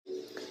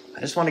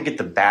just want to get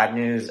the bad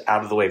news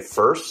out of the way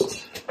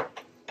first.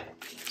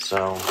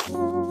 So.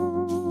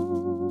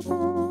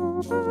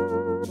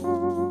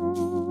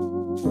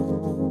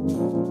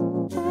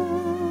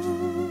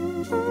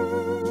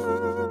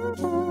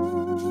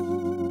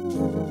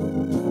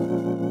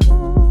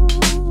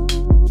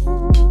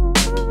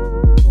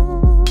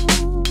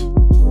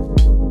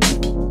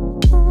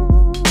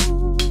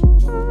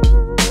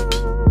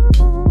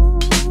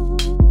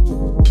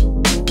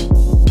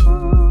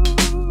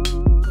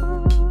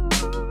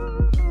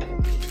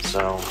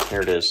 So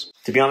here it is.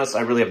 To be honest,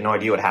 I really have no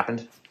idea what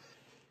happened.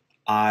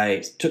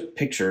 I took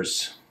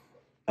pictures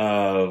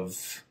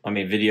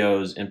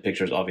videos and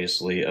pictures,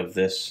 obviously, of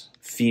this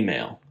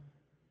female.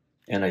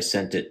 And I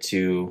sent it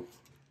to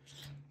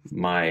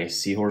my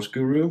seahorse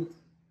guru.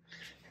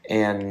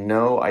 And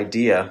no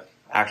idea,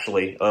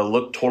 actually,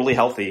 looked totally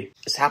healthy.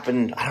 This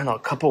happened, I don't know, a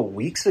couple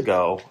weeks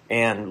ago.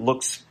 And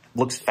looks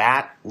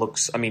fat,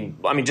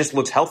 just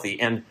looks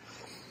healthy. And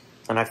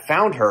I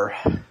found her,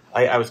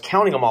 I was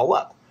counting them all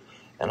up.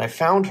 And I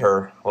found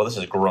her, well, this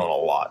has grown a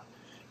lot,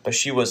 but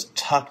she was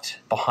tucked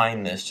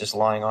behind this, just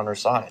lying on her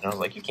side. And I was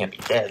like, you can't be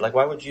dead. Like,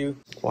 why would you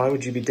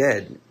be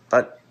dead?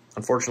 But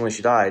unfortunately,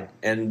 she died.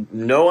 And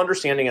no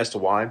understanding as to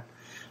why.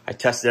 I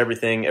tested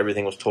everything.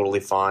 Everything was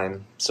totally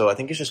fine. So I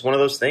think it's just one of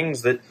those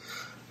things that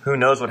who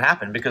knows what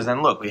happened. Because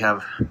then, look, we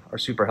have our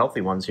super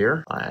healthy ones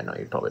here. I know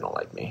you probably don't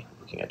like me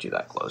looking at you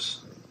that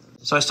close.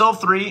 So I still have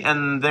 3,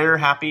 and they're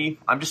happy.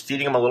 I'm just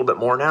feeding them a little bit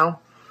more now.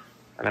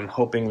 And I'm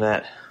hoping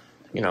that,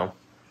 you know,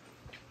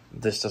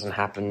 this doesn't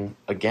happen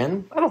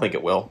again. I don't think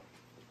it will.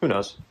 Who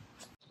knows?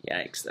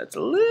 Yikes, that's a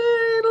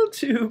little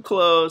too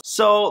close.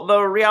 So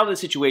the reality of the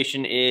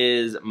situation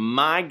is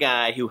my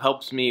guy who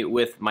helps me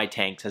with my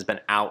tanks has been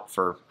out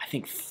for, I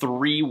think,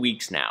 3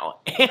 weeks now.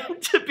 And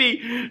to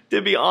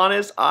be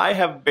honest, I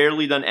have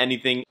barely done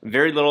anything,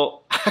 very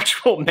little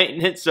actual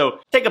maintenance. So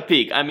take a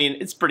peek. I mean,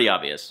 it's pretty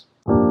obvious.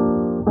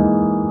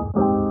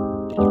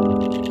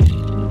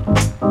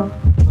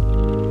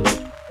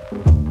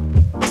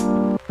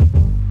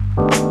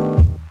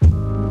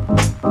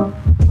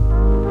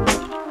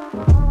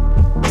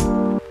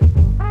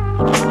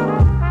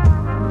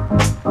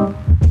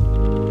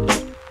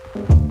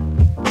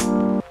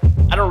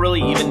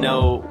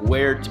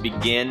 Where to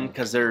begin,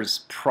 because there's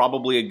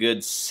probably a good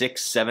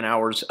 6-7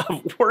 hours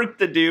of work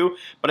to do,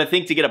 but I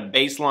think to get a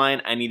baseline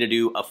I need to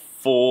do a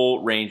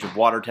full range of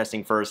water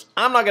testing first.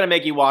 I'm not gonna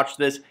make you watch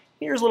this.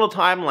 Here's a little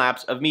time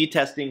lapse of me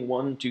testing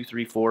 1, 2,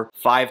 3, 4,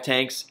 5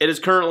 tanks. It is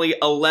currently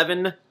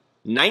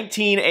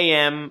 11:19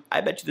 a.m. I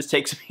bet you this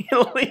takes me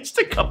at least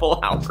a couple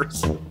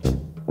hours.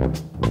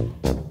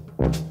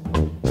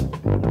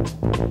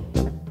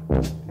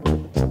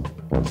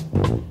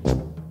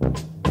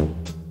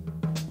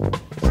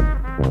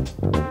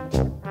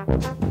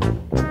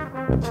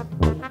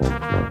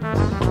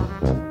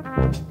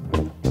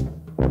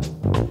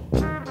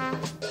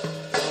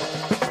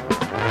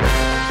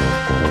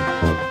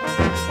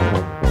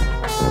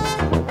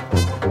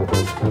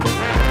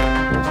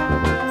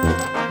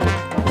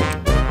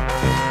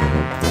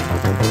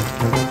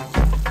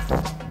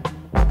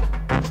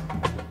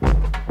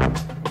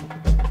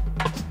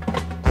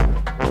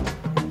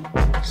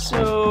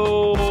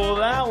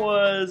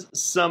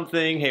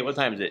 Something. Hey, what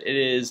time is it? It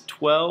is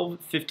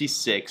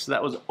 12:56. So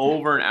that was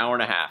over an hour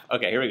and a half.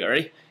 Okay, here we go.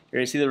 Ready? You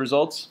ready to see the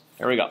results?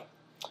 Here we go.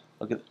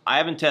 Look, I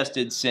haven't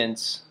tested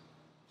since.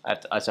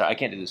 Sorry, I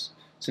can't do this.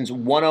 Since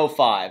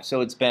 1:05.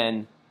 So it's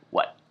been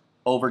what?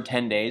 Over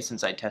 10 days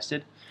since I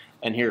tested.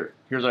 And here's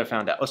what I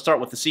found out. Let's start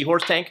with the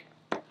Seahorse tank.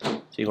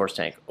 Seahorse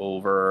tank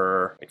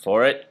over. Wait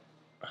for it.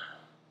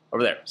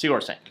 Over there.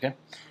 Seahorse tank. Okay.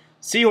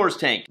 Seahorse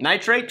tank.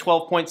 Nitrate,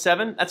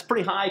 12.7. That's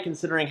pretty high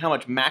considering how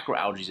much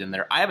macroalgae is in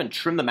there. I haven't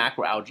trimmed the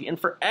macroalgae in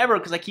forever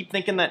because I keep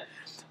thinking that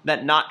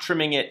not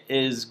trimming it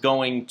is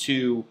going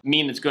to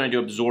mean it's going to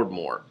absorb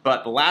more.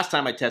 But the last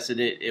time I tested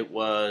it, it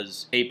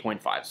was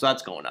 8.5, so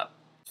that's going up.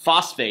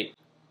 Phosphate,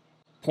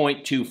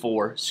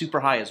 0.24, super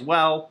high as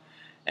well.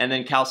 And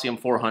then calcium,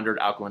 400,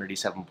 alkalinity,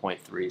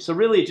 7.3. So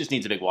really it just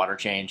needs a big water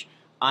change.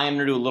 I am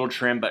going to do a little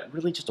trim, but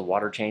really just a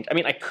water change. I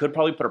mean, I could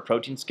probably put a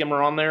protein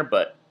skimmer on there,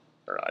 but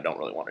I don't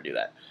really want to do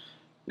that.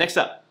 Next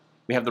up,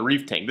 we have the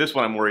reef tank. This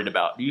one I'm worried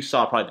about. You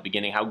saw probably at the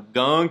beginning how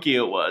gunky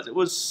it was. It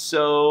was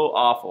so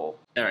awful.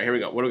 All right, here we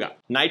go. What do we got?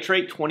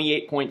 Nitrate,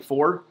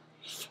 28.4.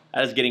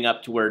 That is getting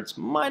up to where it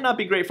might not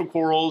be great for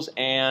corals.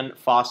 And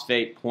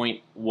phosphate,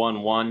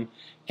 0.11.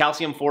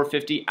 Calcium,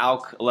 450.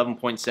 Alk,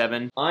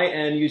 11.7. I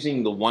am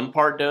using the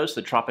 1-part dose,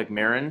 the Tropic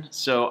Marin.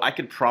 So I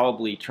could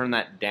probably turn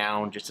that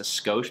down just a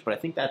skosh, but I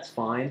think that's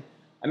fine.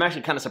 I'm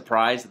actually kind of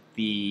surprised that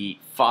the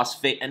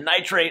phosphate and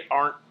nitrate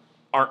aren't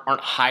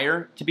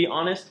higher, to be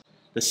honest.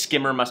 The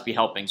skimmer must be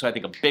helping, so I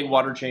think a big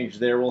water change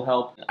there will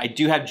help. I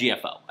do have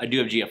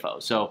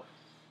GFO. So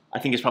I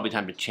think it's probably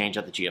time to change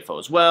out the GFO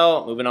as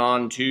well. Moving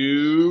on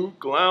to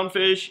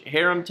clownfish,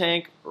 harem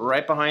tank,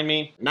 right behind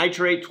me.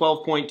 Nitrate,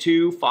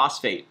 12.2,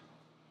 phosphate,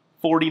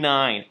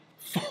 49.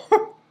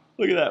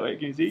 Look at that, wait,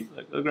 can you see?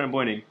 Look where I'm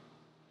pointing.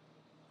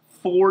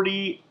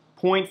 40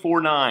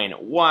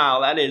 0.49.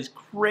 Wow, that is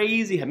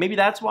crazy. Maybe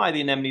that's why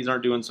the anemones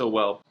aren't doing so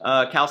well.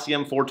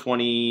 Calcium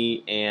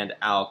 420 and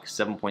alk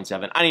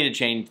 7.7. I need to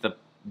change the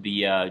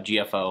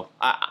GFO.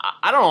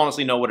 I don't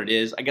honestly know what it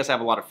is. I guess I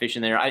have a lot of fish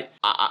in there. I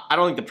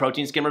don't think the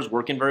protein skimmer is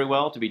working very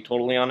well, to be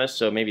totally honest,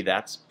 so maybe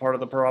that's part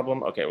of the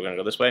problem. Okay, we're gonna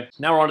go this way.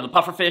 Now we're on to the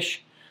pufferfish.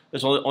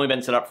 This has only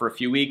been set up for a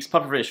few weeks.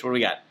 Pufferfish, what do we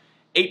got?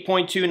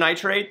 8.2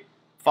 nitrate,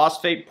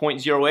 phosphate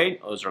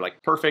 0.08. Those are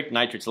like perfect.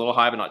 Nitrate's a little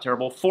high, but not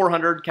terrible.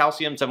 400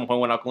 calcium, 7.1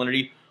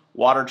 alkalinity.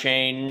 Water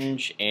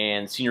change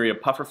and scenery of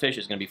pufferfish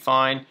is gonna be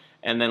fine.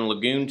 And then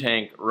lagoon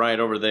tank right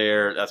over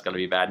there, that's gonna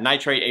be bad.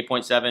 Nitrate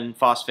 8.7,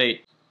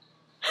 phosphate.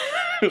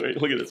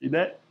 Wait, look at this. See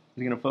that?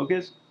 Is it gonna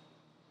focus?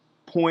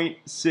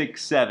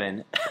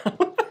 0.67.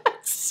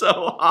 That's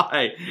so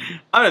high.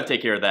 I'm gonna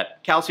take care of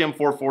that. Calcium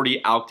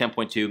 440, alk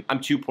 10.2.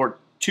 I'm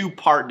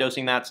two-part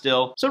dosing that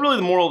still. So really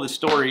the moral of the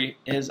story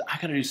is I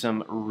gotta do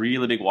some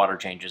really big water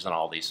changes on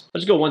all these.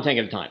 Let's go one tank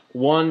at a time.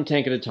 One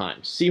tank at a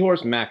time.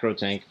 Seahorse macro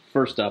tank,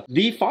 first up.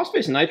 The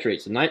phosphates and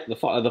nitrates,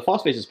 the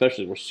phosphates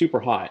especially, were super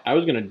high. I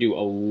was gonna do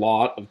a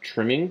lot of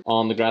trimming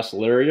on the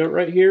Gracilaria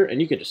right here,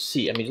 and you can just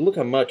see, I mean, look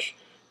how much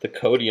the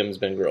codium's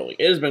been growing.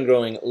 It has been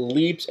growing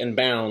leaps and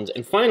bounds,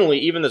 and finally,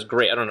 even this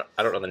grape, I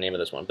don't know the name of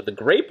this one, but the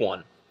grape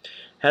one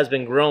has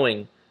been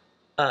growing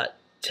a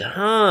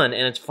ton,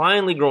 and it's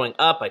finally growing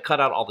up. I cut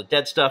out all the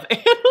dead stuff, and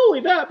not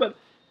only that, but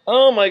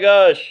oh my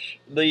gosh,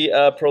 the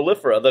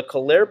prolifera, the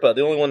Calerpa,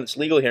 the only one that's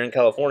legal here in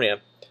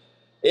California,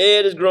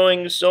 it is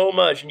growing so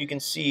much, and you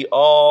can see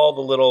all the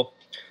little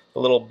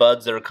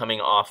buds that are coming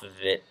off of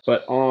it.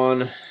 But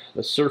on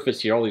the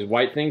surface here, all these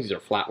white things, these are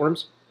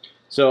flatworms.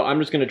 So I'm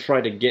just going to try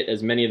to get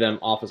as many of them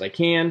off as I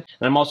can. And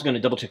I'm also going to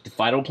double check the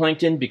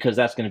phytoplankton because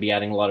that's going to be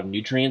adding a lot of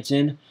nutrients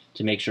in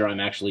to make sure I'm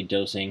actually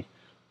dosing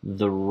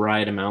the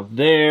right amount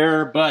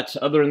there. But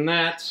other than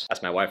that,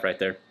 that's my wife right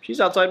there. She's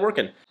outside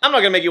working. I'm not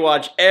going to make you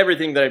watch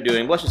everything that I'm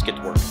doing. Let's just get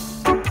to work.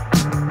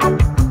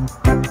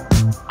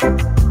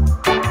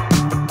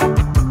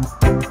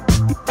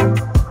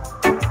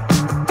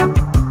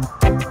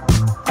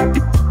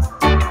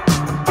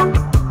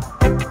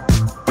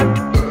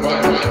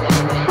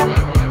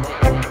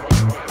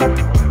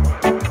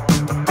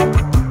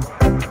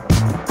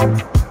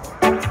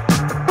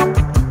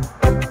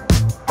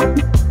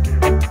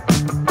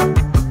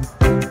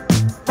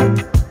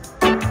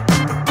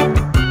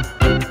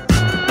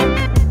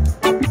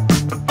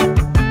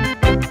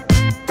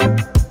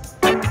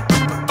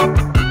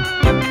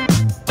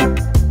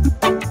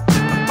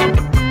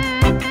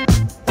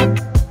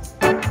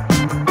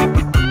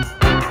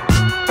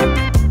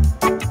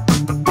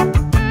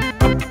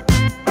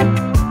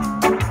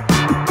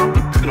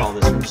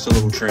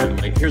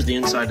 Like, here's the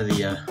inside of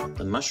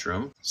the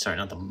mushroom. Sorry,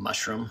 not the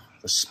mushroom,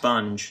 the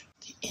sponge.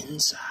 The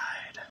inside.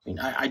 I mean,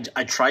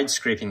 I tried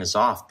scraping this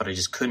off, but I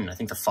just couldn't. I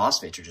think the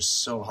phosphates are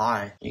just so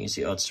high. You can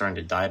see, oh, it's starting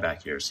to die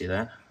back here. See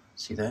that?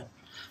 See that?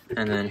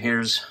 And then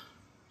here's,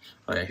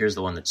 oh yeah, here's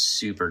the one that's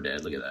super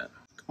dead. Look at that.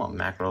 Come on,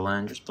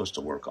 Macroalgae, you're supposed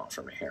to work on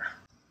for me here.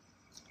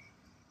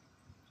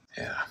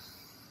 Yeah.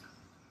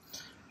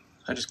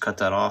 I just cut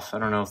that off. I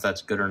don't know if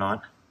that's good or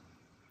not.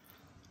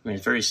 I mean,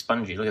 it's very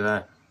spongy. Look at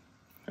that.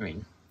 I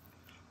mean,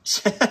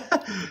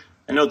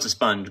 I know it's a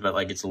sponge, but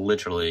like it's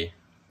literally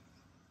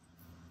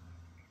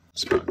a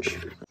sponge.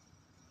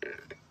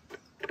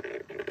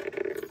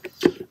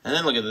 And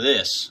then look at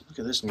this. Look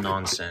at this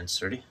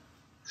nonsense. Ready?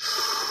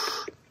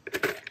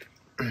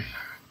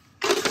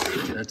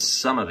 That's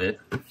some of it.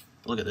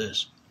 Look at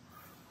this.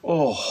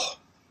 Oh,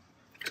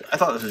 I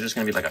thought this was just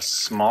gonna be like a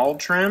small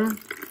trim.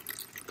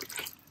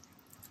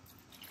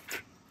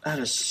 That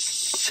is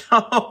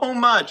so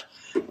much.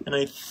 And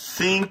I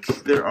think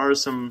there are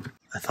some,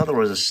 I thought there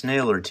was a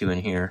snail or two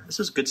in here. This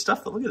is good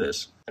stuff, but look at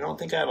this. I don't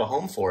think I have a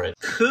home for it.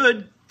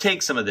 Could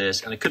take some of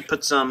this, and I could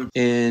put some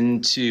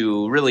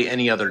into really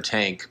any other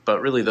tank,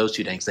 but really those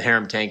two tanks, the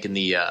harem tank and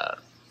the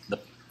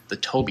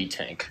Toby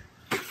tank.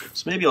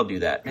 So maybe I'll do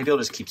that. Maybe I'll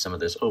just keep some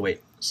of this. Oh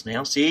wait,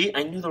 snail? See,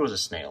 I knew there was a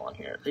snail on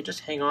here. They just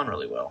hang on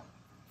really well.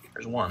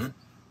 There's one.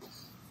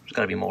 There's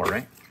gotta be more,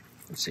 right?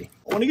 Let's see.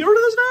 I wanna get rid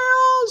of the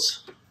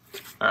snails!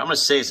 All right, I'm gonna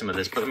save some of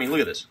this, but I mean, look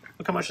at this.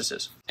 Look how much this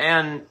is.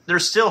 And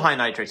there's still high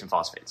nitrates and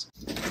phosphates.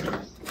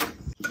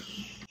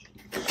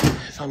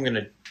 If I'm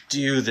gonna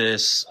do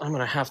this, I'm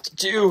gonna have to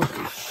do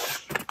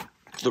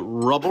the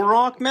rubble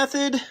rock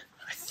method.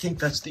 I think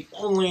that's the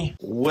only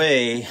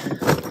way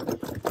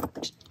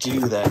to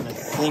do that. And I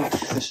think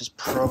this is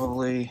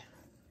probably,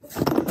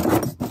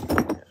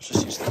 let's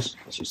just use this.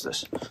 Let's use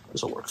this.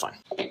 This will work fine.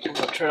 I'm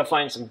gonna try to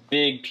find some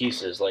big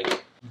pieces,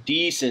 like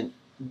decent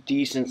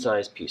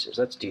sized pieces.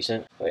 That's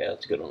decent. Oh yeah,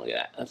 that's a good one. Look at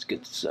that. That's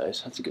good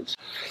size. That's a good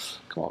size.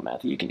 Come on,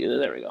 Matthew, you can do that.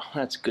 There we go.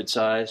 That's good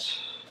size.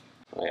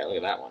 Oh yeah, look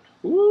at that one.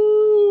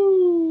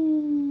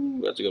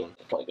 Woo! That's a good one.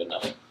 That's probably good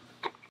enough.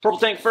 Purple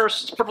tank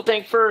first. Purple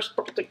tank first.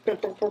 Purple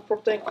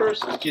tank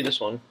first. Let's do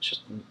this one. It's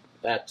just,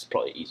 that's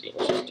probably easy.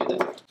 Let's just do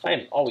that. I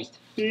am always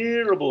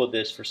terrible at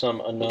this for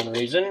some unknown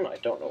reason. I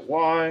don't know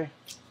why,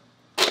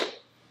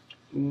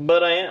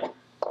 but I am.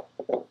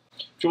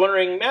 If you're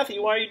wondering,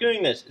 Matthew, why are you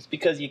doing this? It's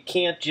because you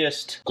can't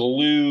just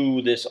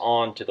glue this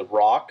onto the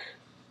rock.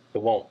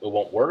 It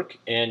won't work,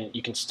 and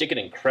you can stick it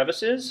in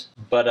crevices,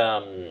 but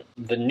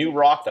the new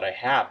rock that I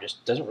have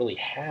just doesn't really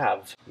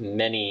have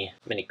many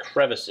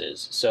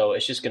crevices, so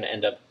it's just going to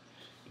end up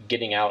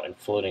getting out and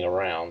floating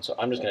around. So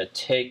I'm just going to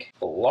take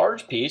a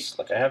large piece,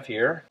 like I have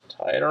here,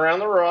 tie it around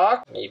the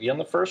rock, maybe on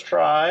the first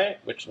try,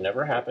 which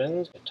never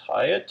happens.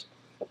 Tie it.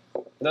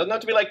 It doesn't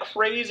have to be like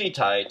crazy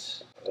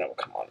tight. No,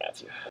 come on,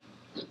 Matthew.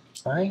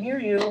 I hear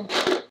you.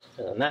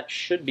 And that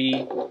should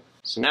be.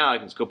 So now I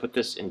can just go put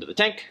this into the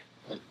tank.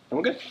 And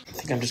we're good. I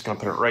think I'm just going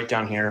to put it right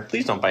down here.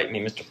 Please don't bite me,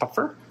 Mr.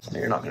 Puffer.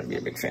 You're not going to be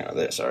a big fan of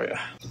this, are you?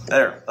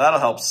 There. That'll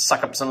help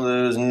suck up some of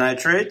those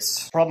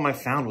nitrates. Problem I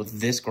found with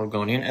this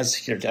Gorgonian, as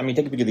here, I mean,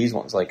 take a peek at these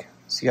ones. Like,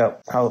 see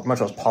how much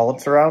those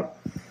polyps are out?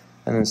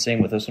 And then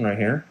same with this one right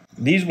here.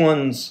 These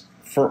ones,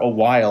 for a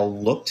while,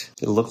 looked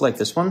like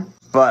this one.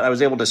 But I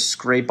was able to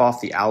scrape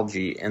off the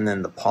algae, and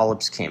then the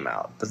polyps came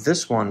out. But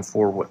this one,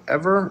 for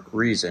whatever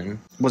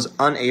reason, was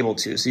unable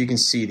to. So you can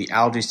see the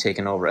algae's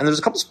taken over. And there's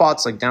a couple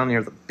spots like down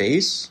near the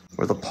base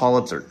where the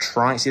polyps are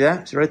trying. See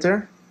that? See right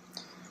there?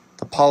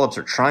 The polyps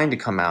are trying to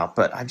come out,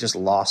 but I've just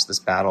lost this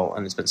battle,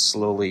 and it's been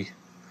slowly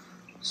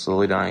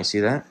dying. See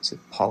that? See,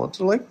 the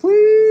polyps are like,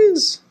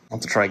 please. I'll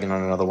have to try again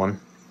on another one.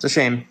 It's a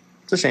shame.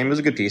 It's a shame. It was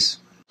a good piece.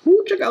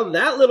 Ooh, check out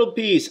that little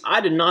piece. I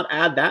did not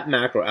add that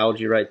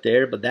macroalgae right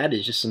there, but that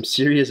is just some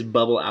serious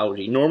bubble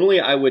algae. Normally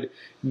I would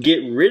get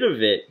rid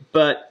of it,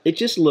 but it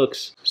just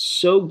looks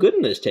so good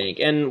in this tank.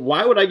 And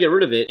why would I get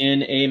rid of it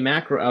in a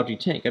macroalgae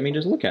tank? I mean,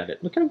 just look at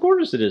it. Look how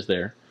gorgeous it is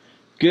there.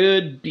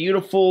 Good,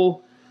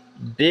 beautiful,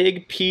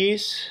 big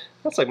piece.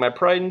 That's like my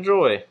pride and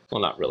joy.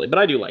 Well, not really, but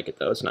I do like it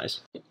though. It's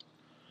nice.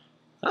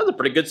 That was a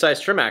pretty good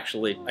sized trim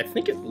actually. I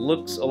think it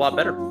looks a lot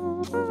better.